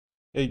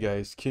Hey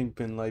guys,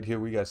 Kingpin Light here.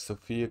 We got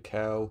Sophia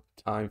Cow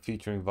Time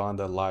featuring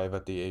Vannda live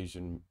at the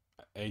Asian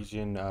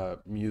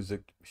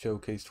Music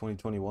Showcase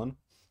 2021.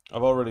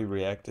 I've already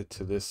reacted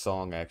to this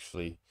song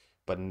actually,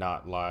 but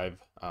not live.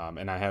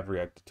 And I have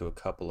reacted to a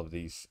couple of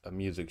these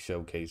music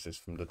showcases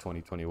from the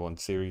 2021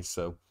 series.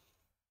 So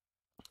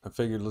I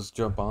figured let's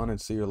jump on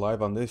and see her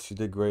live on this. She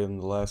did great in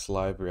the last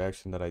live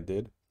reaction that I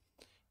did.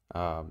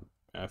 I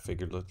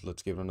figured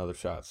let's give it another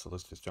shot. So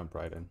let's just jump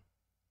right in.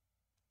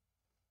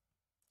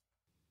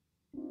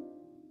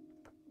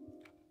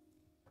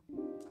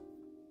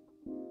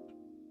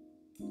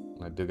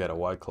 I do got a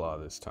White Claw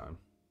this time.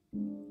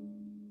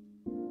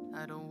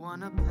 I don't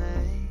wanna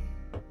play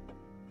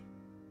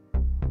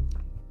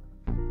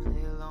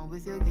along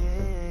with your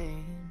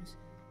games.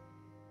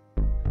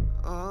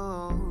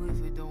 Oh, if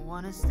you don't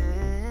wanna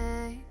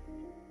stay.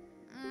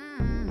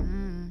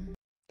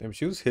 Damn,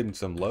 she was hitting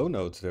some low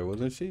notes there,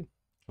 wasn't she?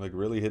 Like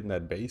really hitting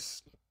that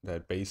bass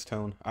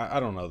tone. I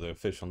don't know the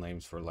official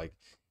names for like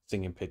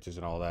singing pitches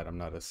and all that. I'm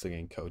not a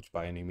singing coach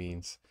by any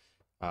means.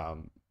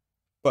 Um,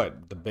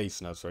 but the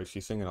bass notes, right?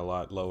 She's singing a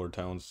lot lower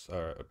tones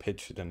or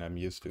pitch than I'm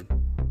used to.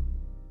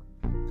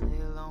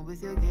 Play along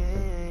with your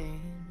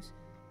games.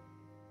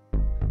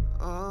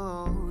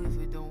 Oh, if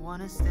you don't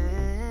wanna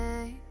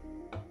stay.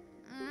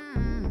 You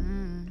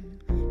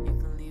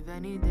can leave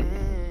any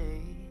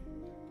day.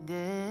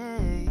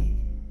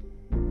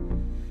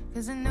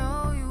 Cause I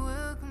know you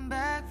will come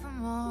back for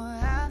more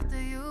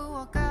after you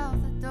walk out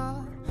the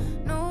door.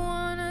 No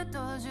one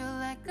adores you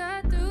like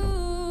I do.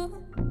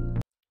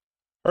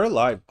 Her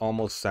live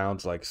almost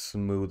sounds like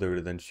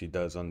smoother than she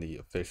does on the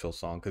official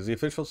song, because the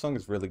official song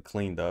is really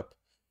cleaned up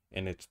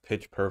and it's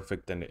pitch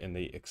perfect, and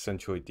they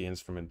accentuate the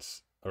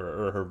instruments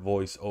or her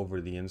voice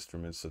over the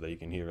instruments so that you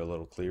can hear a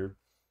little clearer.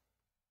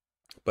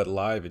 But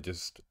live, it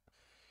just,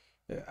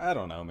 I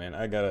don't know, man.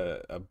 I got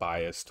a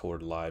bias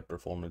toward live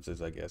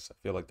performances, I guess. I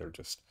feel like they're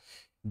just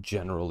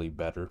generally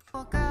better.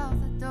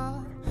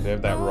 They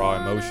have that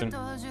raw emotion.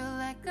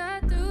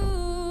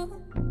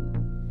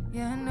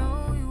 Yeah, I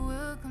know you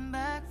will come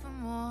back for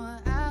more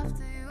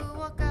after you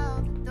walk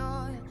out the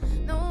door.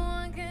 No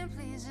one can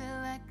please you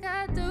like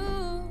I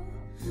do.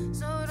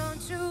 So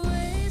don't you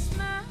waste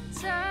my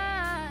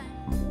time.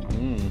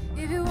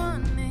 If you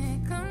want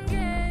me, come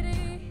get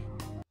it.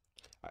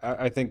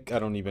 I think I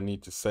don't even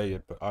need to say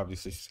it, but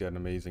obviously she's got an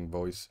amazing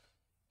voice.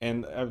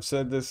 And I've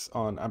said this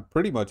on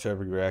pretty much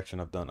every reaction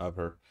I've done of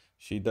her.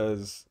 She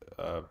does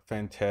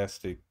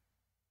fantastic.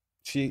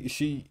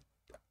 She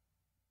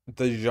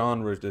the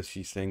genre that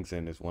she sings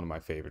in is one of my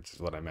favorites,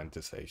 is what I meant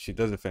to say. She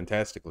does it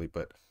fantastically,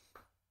 but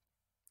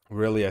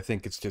really I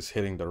think it's just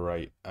hitting the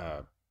right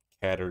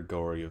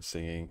category of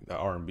singing, the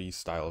R&B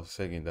style of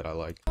singing that I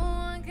like. No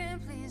one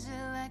can please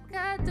you like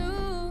I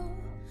do.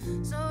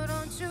 So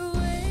don't you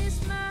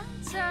waste my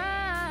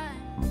time.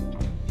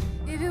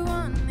 If you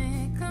want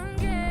me, come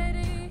get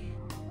it.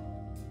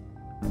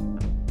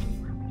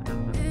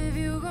 If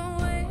you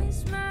gon'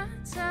 waste my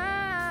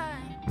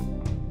time,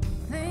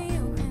 then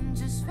you can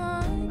just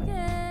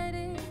forget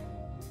it.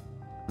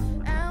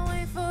 I'll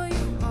wait for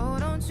you. Oh,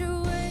 don't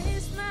you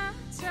waste my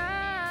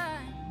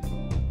time.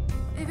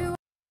 If you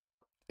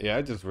Yeah,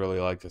 I just really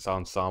like this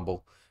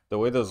ensemble. The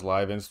way those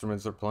live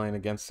instruments are playing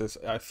against this,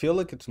 I feel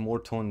like it's more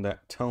toned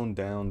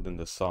down than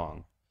the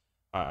song.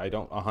 I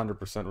don't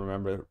 100%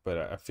 remember, but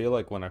I feel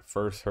like when I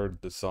first heard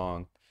the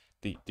song,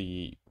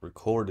 the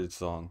recorded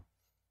song,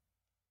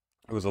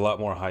 it was a lot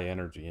more high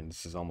energy, and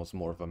this is almost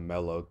more of a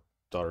mellow,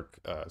 dark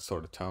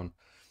sort of tone.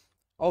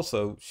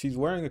 Also, she's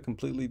wearing a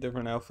completely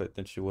different outfit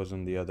than she was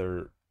in the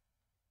other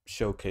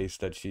showcase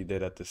that she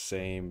did at the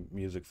same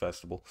music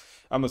festival.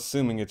 I'm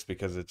assuming it's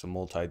because it's a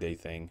multi-day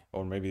thing,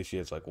 or maybe she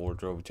has like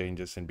wardrobe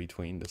changes in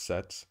between the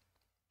sets.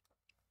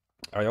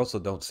 I also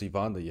don't see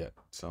Vannda yet,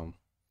 so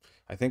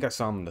I think I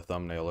saw him in the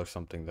thumbnail or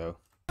something though.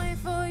 wait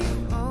for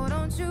you, oh,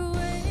 don't you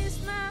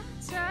waste my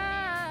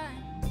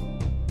time.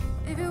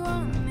 If you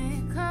want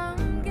me,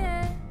 come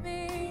get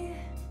me.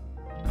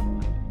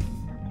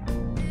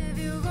 If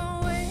you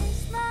gon'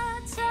 waste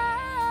my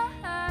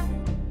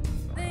time,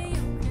 then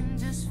you can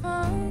just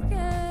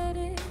forget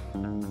it.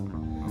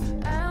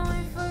 I'll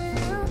wait for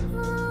you.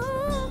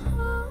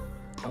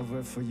 I'll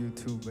wait for you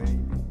too,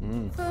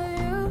 babe. For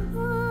you.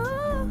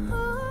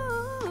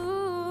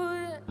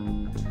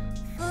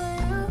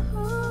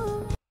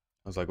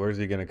 I was like, where's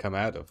he gonna come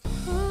out of?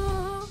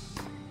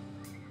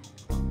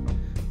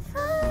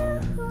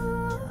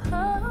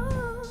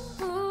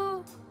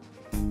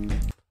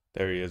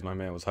 There he is. My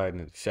man was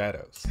hiding in the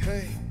shadows.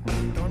 Hey,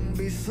 don't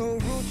be so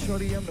rude,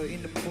 shorty, I'm not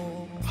in the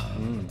mood.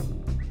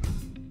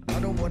 I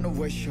don't wanna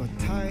waste your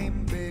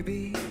time,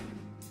 baby.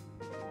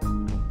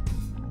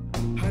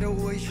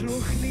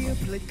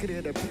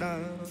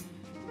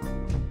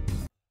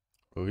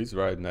 Oh, he's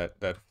riding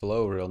that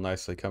flow real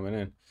nicely coming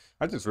in.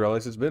 I just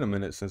realized it's been a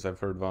minute since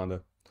I've heard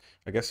Vannda.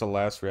 I guess the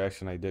last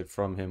reaction I did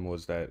from him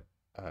was that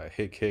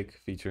Hick Hick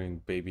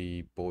featuring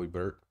Baby Boy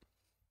Bert.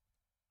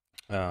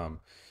 But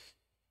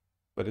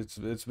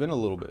it's been a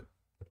little bit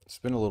It's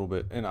been a little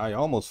bit, and I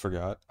almost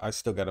forgot. I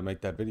still got to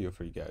make that video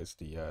for you guys.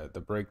 The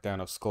breakdown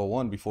of Skull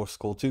 1 before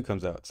Skull 2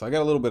 comes out. So I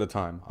got a little bit of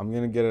time. I'm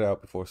gonna get it out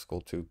before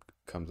Skull 2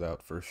 comes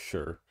out for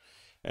sure.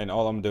 And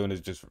all I'm doing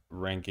is just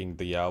ranking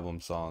the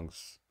album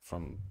songs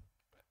from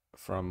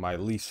my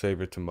least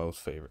favorite to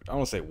most favorite. I don't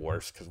want to say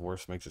worst because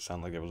worst makes it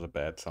sound like it was a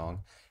bad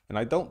song. And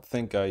I don't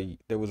think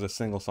there was a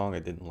single song I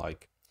didn't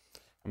like.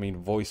 I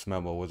mean, Voice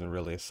Memo wasn't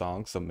really a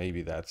song, so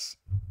maybe that's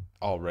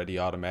already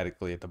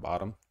automatically at the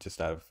bottom, just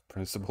out of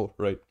principle,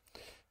 right?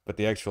 But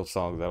the actual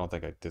songs, I don't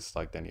think I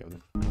disliked any of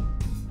them.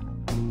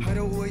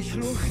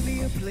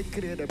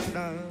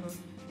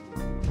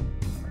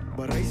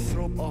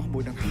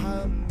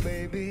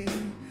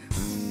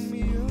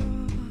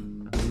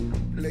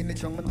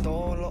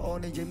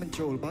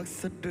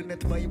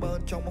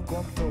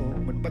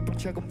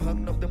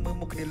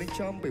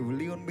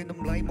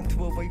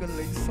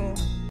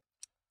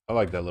 I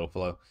like that little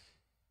flow.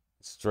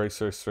 Straight,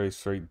 straight, straight,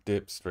 straight,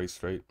 dip, straight,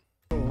 straight.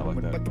 I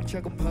like that.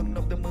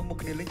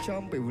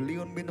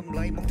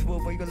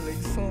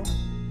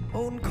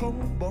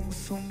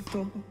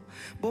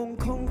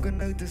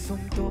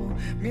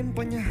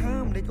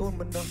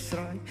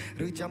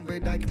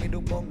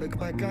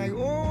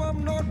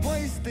 I'm not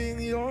wasting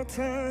your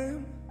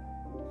time.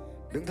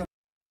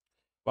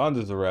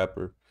 Vannda's a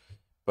rapper,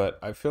 but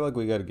I feel like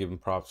we got to give him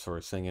props for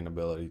his singing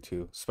ability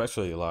too,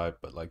 especially live.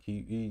 But like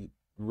he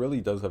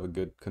really does have a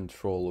good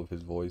control of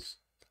his voice,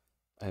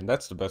 and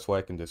that's the best way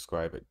I can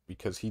describe it,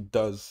 because he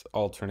does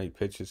alternate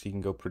pitches. He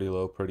can go pretty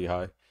low, pretty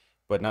high,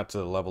 but not to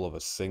the level of a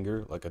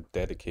singer, like a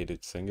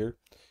dedicated singer.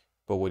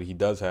 But what he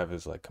does have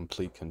is like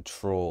complete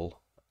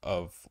control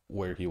of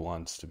where he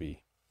wants to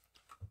be,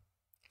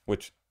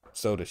 which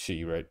so does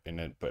she, right, in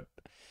it. But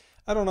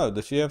I don't know,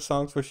 does she have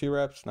songs where she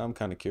raps? Now I'm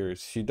kind of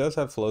curious. She does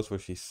have flows where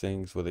she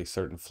sings with a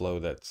certain flow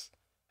that's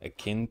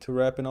akin to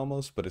rapping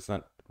almost, but it's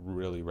not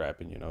really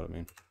rapping, you know what I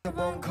mean?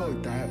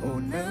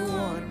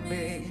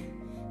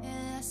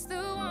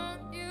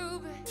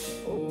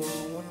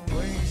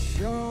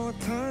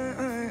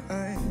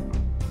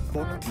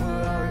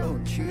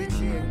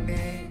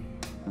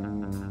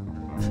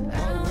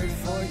 I'll wait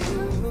for you.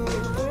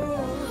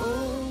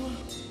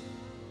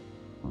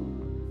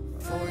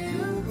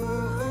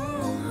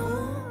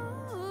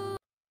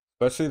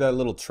 Especially that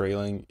little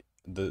trailing,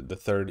 the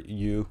third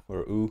U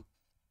or oo,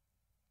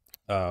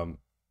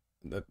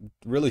 that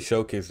really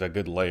showcased that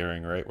good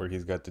layering, right? Where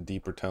he's got the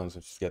deeper tones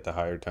and she's got the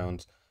higher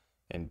tones,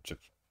 and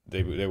just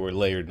they were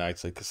layered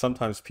nicely. Because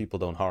sometimes people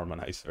don't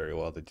harmonize very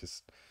well. They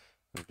just,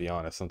 to be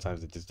honest,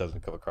 sometimes it just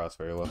doesn't come across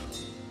very well.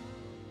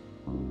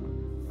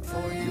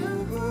 For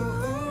you,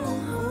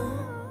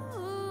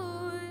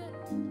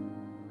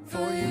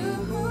 for you.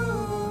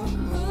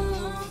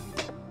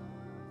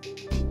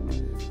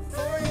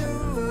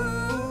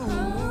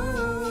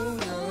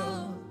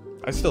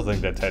 I still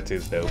think that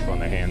tattoo's dope on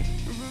the hand.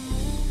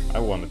 I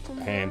want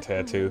a hand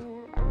tattoo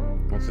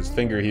with his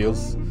finger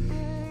heels.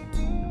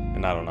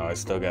 And I don't know, I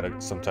still gotta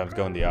sometimes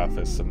go in the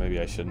office, so maybe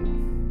I shouldn't.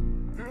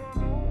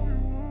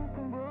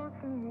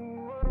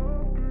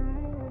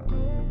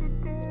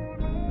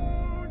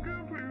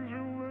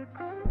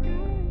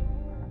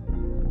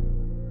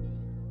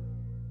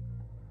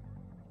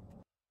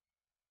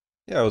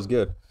 Yeah, it was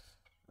good.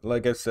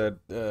 Like I said,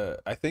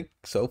 I think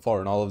so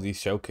far in all of these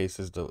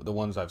showcases, the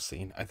ones I've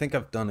seen, I think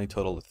I've done a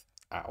total of,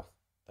 ow,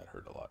 that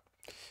hurt a lot.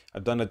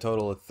 I've done a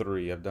total of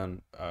 3. I've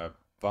done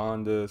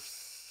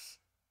Vannda's,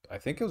 I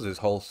think it was his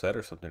whole set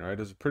or something, right? It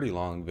was a pretty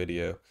long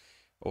video,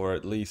 or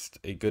at least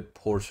a good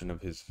portion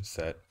of his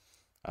set.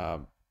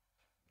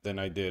 Then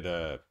I did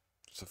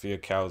Sophia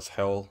Cow's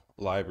Hell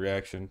live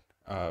reaction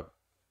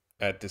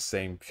at the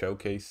same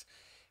showcase,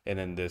 and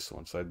then this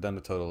one. So I've done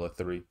a total of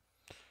 3.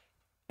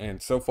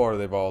 And so far,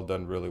 they've all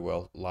done really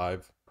well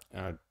live.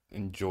 I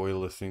enjoy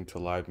listening to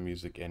live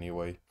music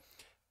anyway,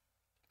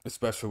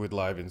 especially with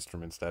live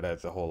instruments. That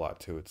adds a whole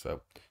lot to it.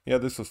 So, yeah,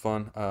 this was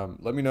fun.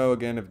 Let me know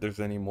again if there's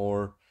any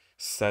more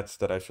sets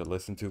that I should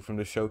listen to from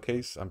the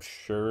showcase. I'm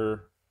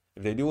sure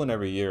if they do one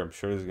every year, I'm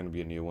sure there's going to be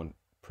a new one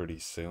pretty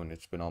soon.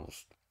 It's been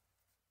almost,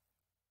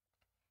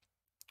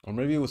 or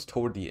maybe it was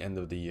toward the end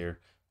of the year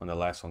when the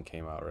last one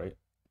came out, right?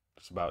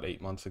 It's about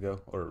 8 months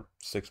ago or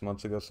 6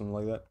 months ago, something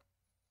like that.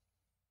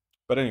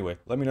 But anyway,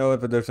 let me know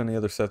if there's any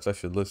other sets I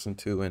should listen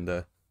to, and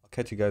I'll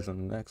catch you guys on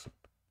the next one.